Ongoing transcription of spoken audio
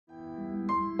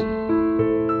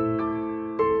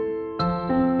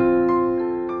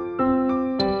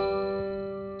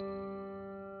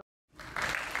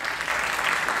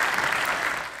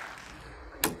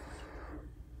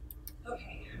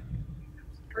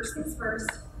First things first,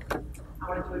 I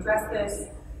wanted to address this,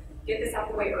 get this out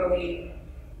the way early.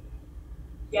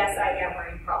 Yes, I am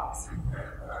wearing Crocs.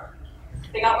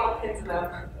 They got little pins in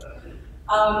them.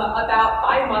 About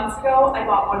 5 months ago, I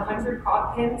bought 100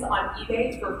 Croc pins on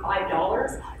eBay for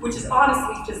 $5, which is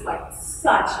honestly just like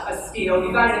such a steal.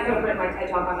 You guys could have read my TED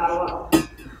Talk on that alone.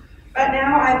 But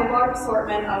now I have a large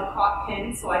assortment of Croc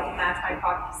pins so I can match my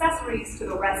Croc accessories to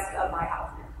the rest of my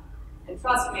outfit. And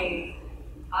trust me,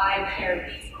 I wear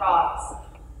these Crocs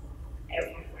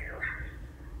everywhere.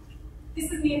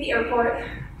 This is me at the airport.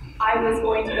 I was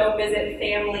going to go visit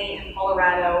family in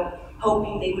Colorado,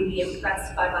 hoping they would be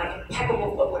impressed by my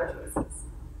impeccable footwear choices.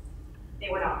 They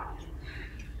were not.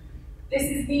 This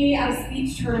is me at a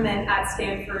speech tournament at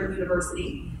Stanford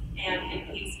University, and in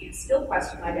case you still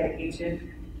question my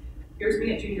dedication, here's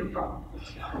me at junior prom.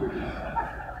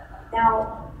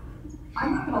 Now,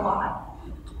 I'm not gonna lie,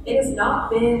 it has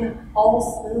not been all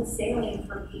smooth sailing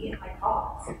for me and my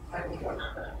Crocs.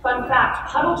 Fun fact,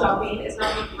 puddle jumping is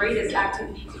not the greatest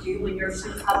activity to do when your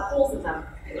shoes have holes in them,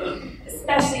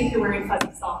 especially if you're wearing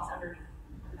fuzzy socks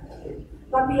underneath.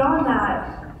 But beyond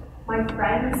that, my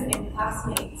friends and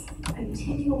classmates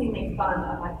continually make fun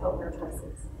of my footwear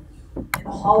choices. In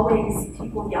the hallways,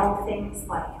 people yell things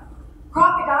like,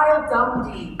 "Crocodile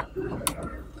Dundee,"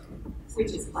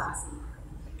 which is classy.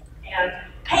 And,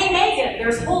 "Hey Megan,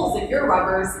 there's holes in your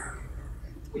rubbers,"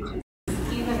 which is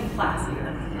even classier.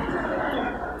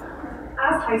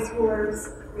 As high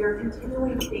schoolers, we are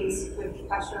continually faced with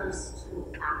pressures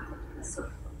to act a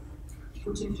certain way,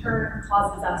 which in turn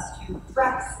causes us to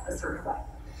dress a certain way.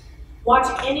 Watch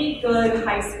any good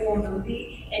high school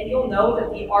movie, and you'll know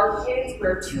that the art kids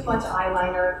wear too much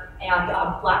eyeliner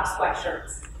and black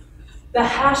sweatshirts. The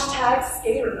hashtag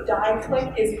skate or die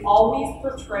clip is always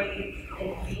portrayed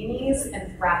in beanies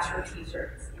and Thrasher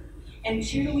t-shirts. And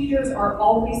cheerleaders are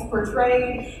always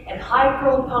portrayed in high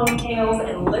curled ponytails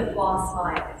and lip gloss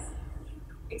smiles.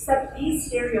 Except these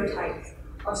stereotypes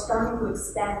are starting to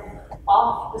extend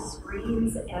off the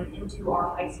screens and into our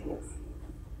high schools.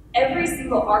 Every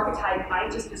single archetype I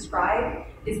just described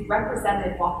is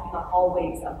represented walking the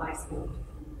hallways of my school.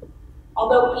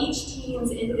 Although each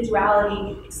teen's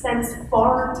individuality extends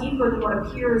far deeper than what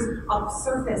appears on the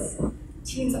surface,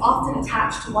 teens often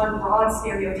attach to one broad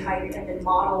stereotype and then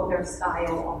model their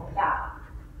style off of that.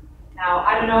 Now,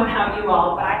 I don't know about you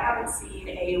all, but I haven't seen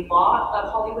a lot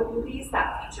of Hollywood movies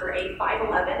that feature a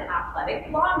 5'11" athletic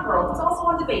blonde girl who's also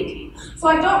on debate team, so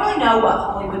I don't really know what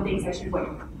Hollywood thinks I should wear.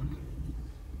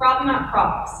 Probably not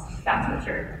Crocs, that's for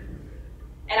sure.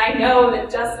 And I know that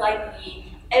just like me,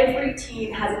 every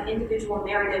teen has an individual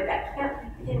narrative that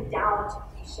can't be pinned down to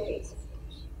cliches.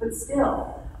 But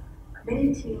still,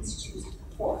 many teens choose to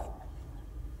conform.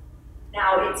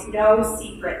 Now, it's no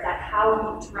secret that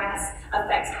how we dress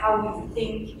affects how we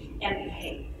think and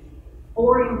behave.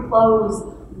 Boring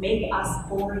clothes make us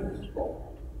boring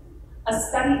people. A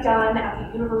study done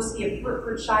at the University of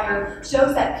Hertfordshire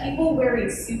shows that people wearing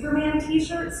Superman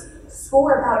t-shirts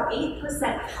score about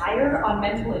 8% higher on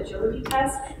mental agility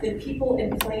tests than people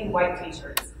in plain white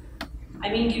t-shirts. I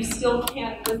mean, you still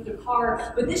can't lift a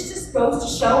car, but this just goes to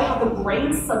show how the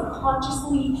brain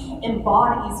subconsciously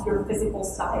embodies your physical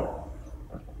style.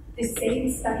 The same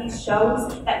study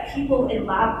shows that people in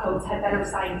lab coats had better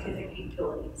scientific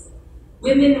capabilities.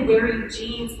 Women wearing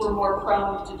jeans were more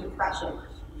prone to depression.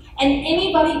 And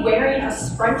anybody wearing a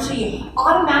scrunchie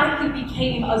automatically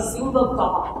became a Zumba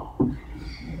god.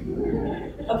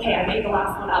 Okay, I made the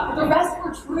last one up, but the rest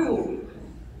were true.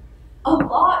 A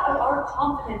lot of our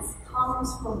confidence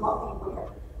comes from what we wear,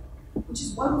 which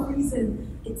is one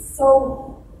reason it's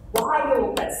so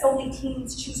wild that so many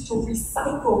teens choose to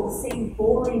recycle the same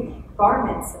boring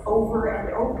garments over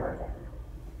and over again.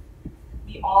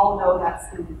 We all know that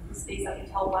student who stays up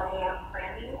until 1 a.m.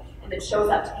 cramming and then shows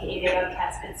up to the 8 a.m.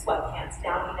 test in sweatpants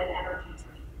down in an energy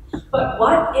drink. But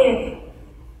what if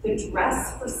the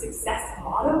dress for success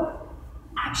motto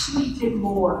actually did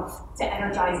more to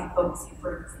energize and focus you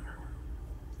for an exam?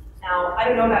 Now, I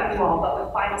don't know about you all, but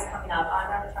with finals coming up, I'm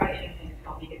not going to try anything to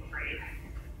help me get grade.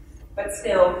 But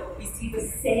still, we see the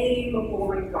same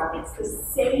boring garments, the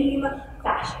same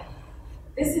fashion.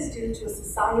 This is due to a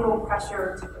societal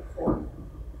pressure to conform.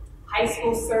 High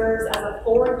school serves as a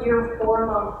 4-year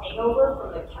hormone hangover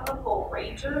from the chemical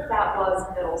rager that was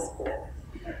middle school.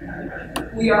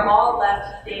 We are all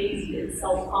left dazed and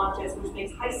self-conscious, which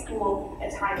makes high school a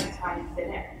time to try to fit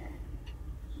in.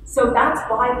 So that's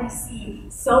why we see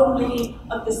so many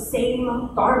of the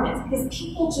same garments, because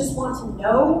people just want to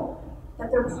know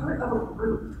that they're part of a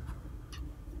group.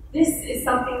 This is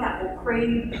something that we'll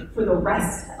crave for the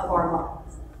rest of our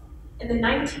lives. In the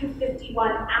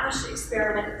 1951 ASH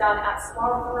experiment done at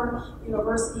Swarthmore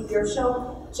University, we are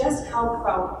shown just how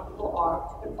prone people are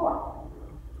to conform.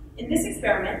 In this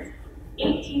experiment,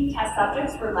 18 test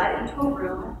subjects were led into a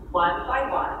room one by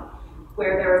one,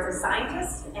 where there was a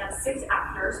scientist and 6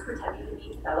 actors pretending to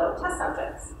be fellow test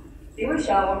subjects. They were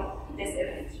shown this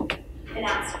image and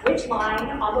asked which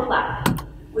line on the left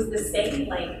was the same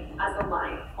length as the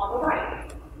line on the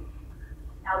right.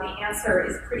 Now the answer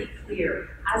is pretty clear,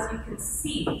 as you can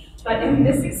see, but in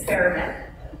this experiment,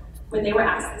 when they were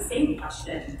asked the same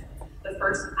question, the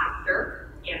first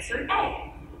actor answered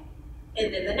A,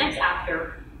 and then the next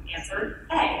actor answered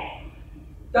A.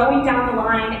 Going down the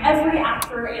line, every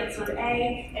actor answered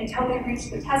A until they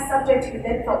reached the test subject, who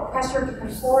then felt pressure to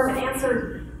conform and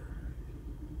answered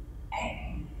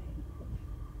A.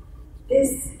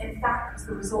 This, in fact, was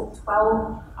the result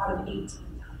 12 out of 18 times.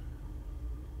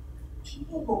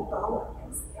 People will go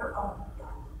against their own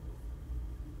will,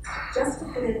 just to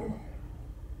fit in.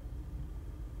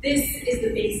 This is the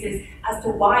basis as to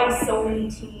why so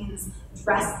many teens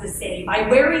dress the same. By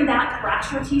wearing that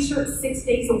Thrasher t-shirt 6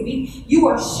 days a week, you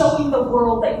are showing the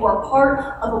world that you are part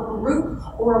of a group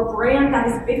or a brand that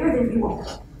is bigger than you are.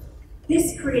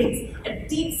 This creates a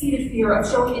deep-seated fear of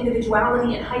showing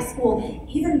individuality in high school,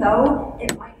 even though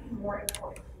it might be more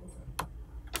important.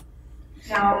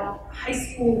 Now, high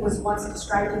school was once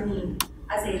described to me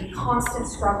as a constant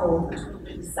struggle between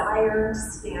the desire to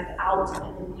stand out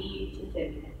and the need to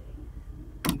fit in.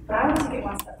 But I want to take it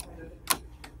one step further.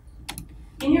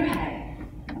 In your head,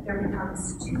 there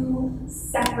becomes 2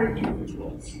 separate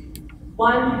individuals.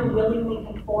 One who willingly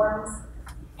conforms,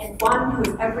 and one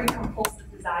who has every compulsive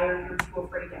desire you're too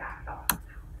afraid to act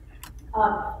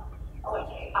on.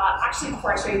 Actually,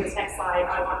 before I show you this next slide,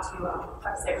 I want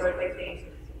to say really quickly,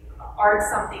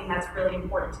 art's something that's really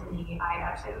important to me. I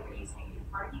actually have a pretty sneaky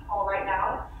Carnegie Hall right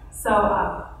now, so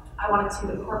I wanted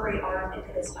to incorporate art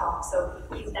into this talk. So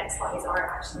these next slides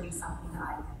are actually something that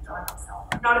I've drawn myself.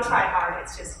 I'm not a try-hard,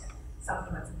 it's just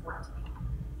something that's important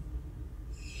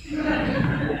to me.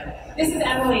 This is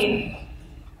Emily,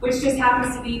 which just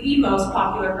happens to be the most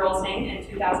popular girl's name in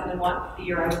 2001, the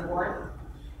year I was born.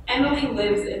 Emily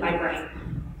lives in my brain,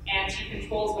 and she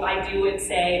controls what I do and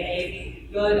say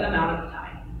a good amount of the time.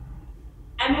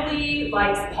 Emily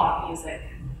likes pop music.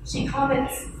 She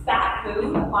comments fat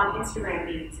food on Instagram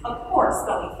feeds, of course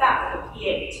spelling fat with a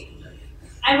PH.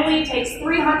 Emily takes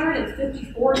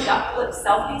 354 duck lip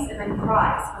selfies and then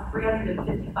cries when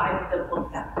 355 of them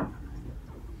look better.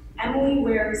 Emily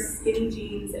wears skinny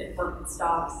jeans and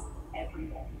Birkenstocks every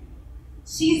day.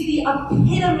 She's the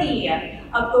epitome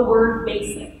of the word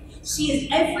basic. She is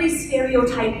every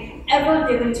stereotype ever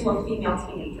given to a female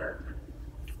teenager.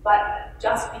 But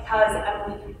just because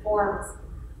Emily conforms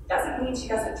doesn't mean she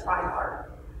doesn't try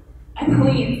hard.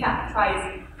 Emily, in fact,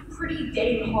 tries pretty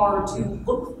dang hard to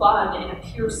look fun and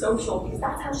appear social because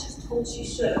that's how she's told she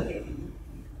should be.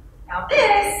 Now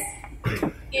this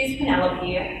is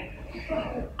Penelope.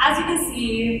 As you can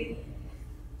see,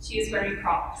 she is wearing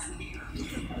Crocs.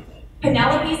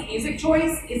 Penelope's music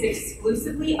choice is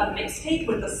exclusively a mixtape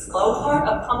with the slow part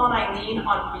of Come On Eileen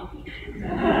on repeat.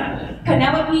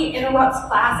 Penelope interrupts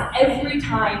class every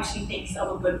time she thinks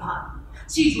of a good pun.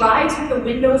 She drives with the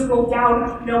windows rolled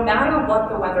down no matter what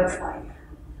the weather's like.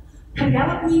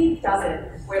 Penelope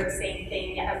doesn't wear the same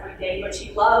thing every day, but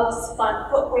she loves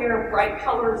fun footwear, bright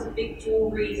colors, big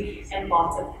jewelry, and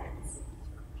lots of pens.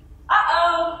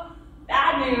 Uh-oh,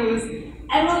 bad news.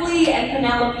 Emily and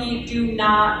Penelope do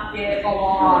not get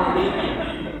along.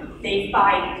 They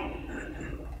fight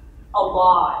a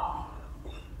lot.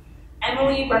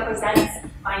 Emily represents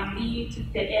my need to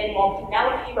fit in, while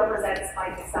Penelope represents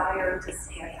my desire to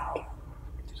stand out.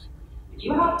 When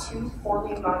you have 2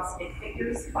 poorly drawn stick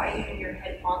figures fighting in your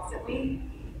head constantly,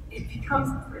 it becomes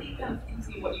pretty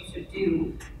confusing what you should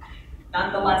do.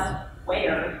 Nonetheless,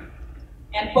 where?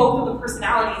 And both of the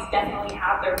personalities definitely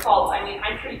have their faults. I mean,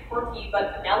 I'm pretty quirky,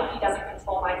 but Penelope doesn't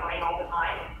control my brain all the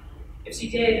time. If she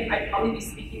did, I'd probably be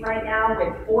speaking right now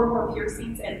with 4 more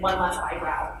piercings and 1 less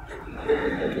eyebrow.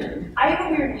 I have a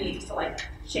weird need to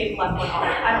shave left one off.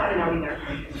 I don't really know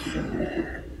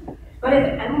either. But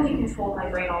if Emily controlled my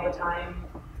brain all the time,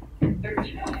 there'd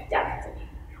be no depth to me.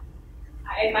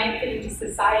 I might fit into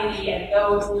society and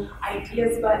those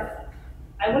ideas, but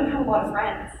I wouldn't have a lot of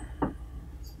friends.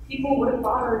 People wouldn't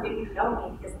bother getting to know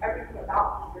me because everything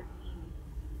about me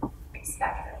would be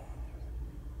expected.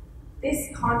 This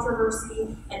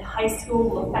controversy in high school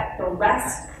will affect the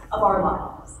rest of our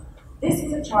lives. This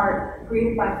is a chart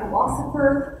created by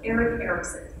philosopher Erik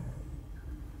Erikson.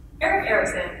 Erik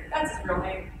Erikson, that's his real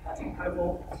name, that's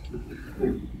incredible.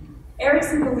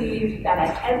 Erickson believed that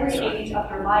at every age of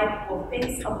your life you will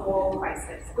face a moral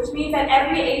crisis, which means at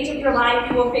every age of your life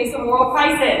you will face a moral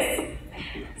crisis.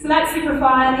 So that's super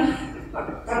fun.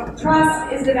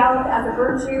 Trust is developed as a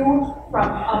virtue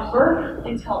from birth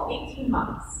until 18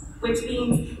 months, which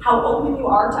means how open you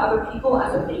are to other people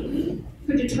as a baby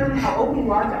could determine how open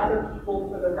you are to other people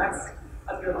for the rest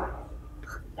of your life.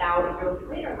 Now, if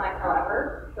you're later in life,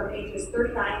 however, from ages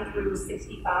 39 through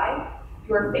 65,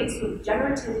 you are faced with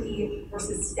generativity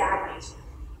versus stagnation,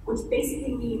 which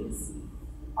basically means,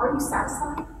 are you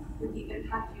satisfied with the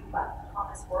impact you've left on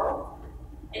this world?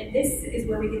 And this is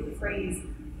where we get the phrase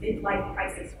midlife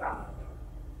crisis from.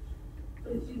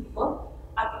 But if you look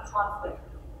at the conflict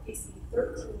facing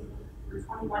 13 through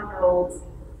 21-year-olds,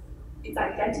 it's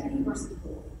identity versus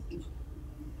orientation.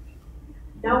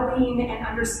 Knowing and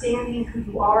understanding who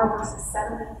you are versus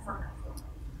settling for comfort.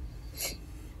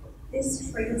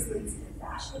 This translates to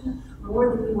fashion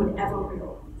more than you would ever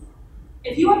realize.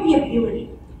 If you have the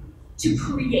ability to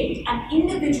create an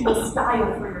individual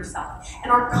style for yourself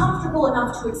and are comfortable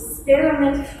enough to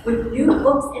experiment with new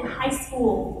looks in high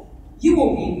school, you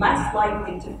will be less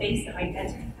likely to face an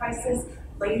identity crisis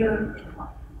later in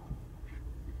life.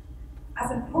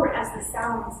 As important as this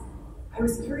sounds, I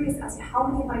was curious as to how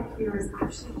many of my peers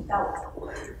actually felt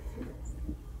this.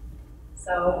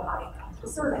 So I got to a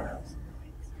survey.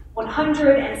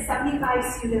 175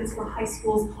 students from high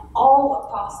schools all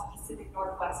across the Pacific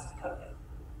Northwest took it.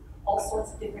 All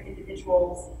sorts of different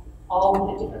individuals, all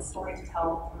with a different story to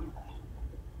tell from each.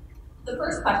 The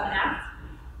first question asked,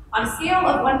 on a scale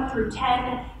of 1 through 10,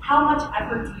 how much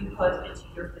effort do you put into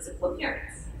your physical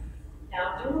appearance?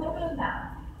 Now, do a little bit of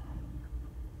math.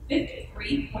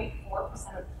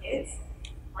 53.4% of kids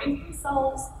rank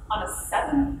themselves on a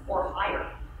 7 or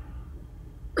higher.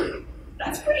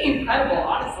 That's pretty incredible,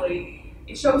 honestly.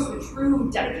 It shows the true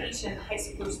dedication high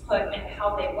schoolers put into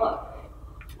how they look.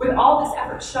 With all this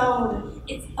effort shown,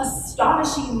 it's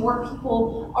astonishing more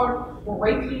people are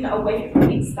breaking away from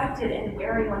the expected and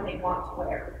wearing what they want to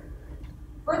wear.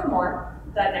 Furthermore,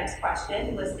 the next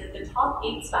question listed the top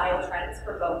 8 style trends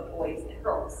for both boys and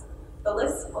girls. The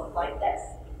list looked like this.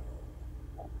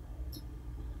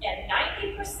 And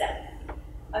 90%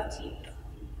 of teens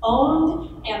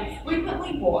owned and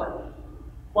frequently wore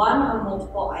one or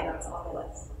multiple items on the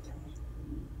list,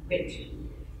 which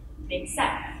makes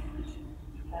sense.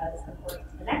 Because according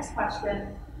to the next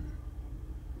question,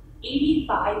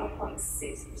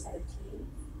 85.6% of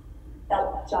teens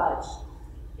felt judged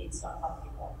based on how they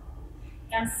wore.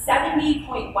 And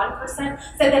 70.1%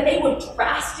 said that they would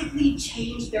drastically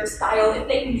change their style if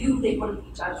they knew they wouldn't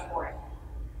be judged for it.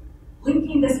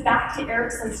 Linking this back to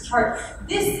Erickson's chart,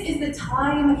 this is the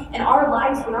time in our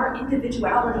lives when our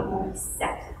individuality will be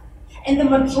set. And the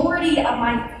majority of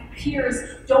my peers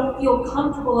don't feel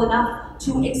comfortable enough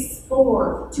to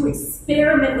explore, to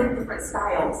experiment with different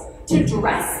styles, to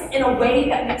dress in a way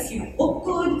that makes you look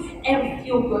good and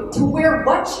feel good, to wear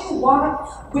what you want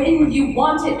when you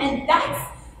want it, and that's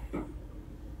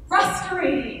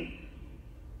frustrating.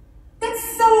 That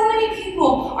so many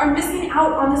people are missing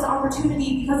out on this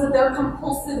opportunity because of their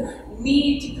compulsive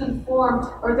need to conform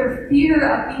or their fear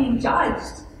of being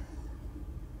judged.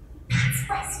 That's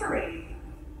frustrating.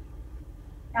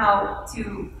 Now,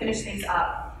 to finish things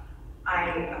up,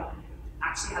 I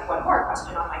actually have one more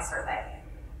question on my survey.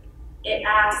 It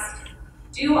asked,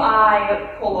 do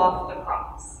I pull off the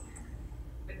Crocs?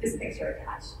 With this picture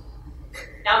attached.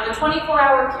 Now, in the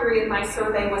 24-hour period my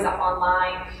survey was up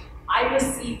online, I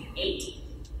received 8,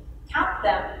 count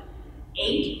them,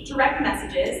 8 direct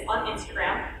messages on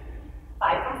Instagram,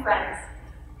 5 from friends,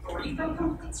 3 from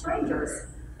complete strangers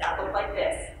that looked like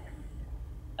this.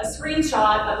 A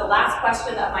screenshot of the last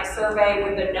question of my survey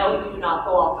with the "No, do not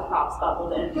pull off the Crocs"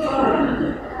 bubbled in.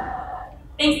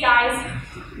 Thanks, guys.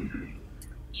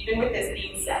 Even with this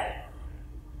being said,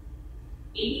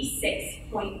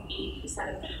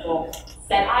 86.8% of people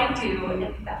said I do,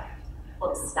 in fact,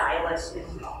 look stylish in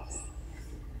Crocs.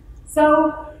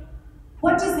 So,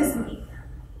 what does this mean?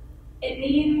 It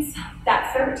means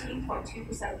that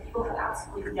 13.2% of people have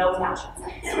absolutely no fashion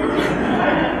sense.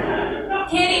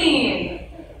 Kidding!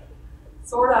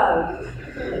 Sort of.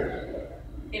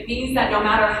 It means that no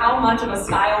matter how much of a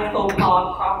style faux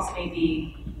pas Crocs may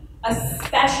be,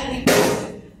 especially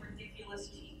with ridiculous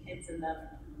cheap hits in them,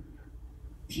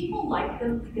 people like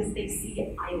them because they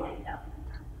see I like them.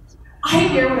 I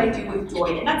wear what I do with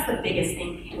joy, and that's the biggest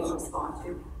thing people respond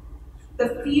to.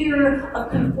 The fear of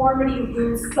conformity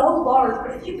looms so large,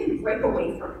 but if you can break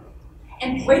away from it,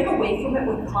 and break away from it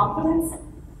with confidence,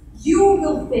 you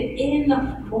will fit in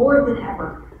more than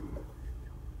ever.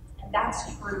 And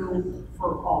that's true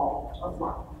for all of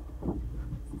life.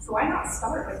 So why not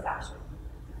start with fashion?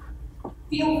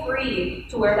 Feel free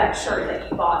to wear that shirt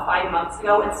that you bought 5 months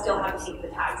ago and still haven't taken the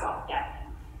tags off yet.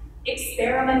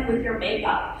 Experiment with your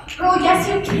makeup. Girl, yes,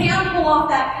 you can pull off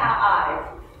that cat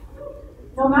eye.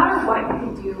 No matter what you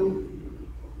can do,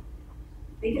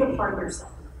 make it a part of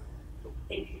yourself.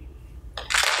 Thank you.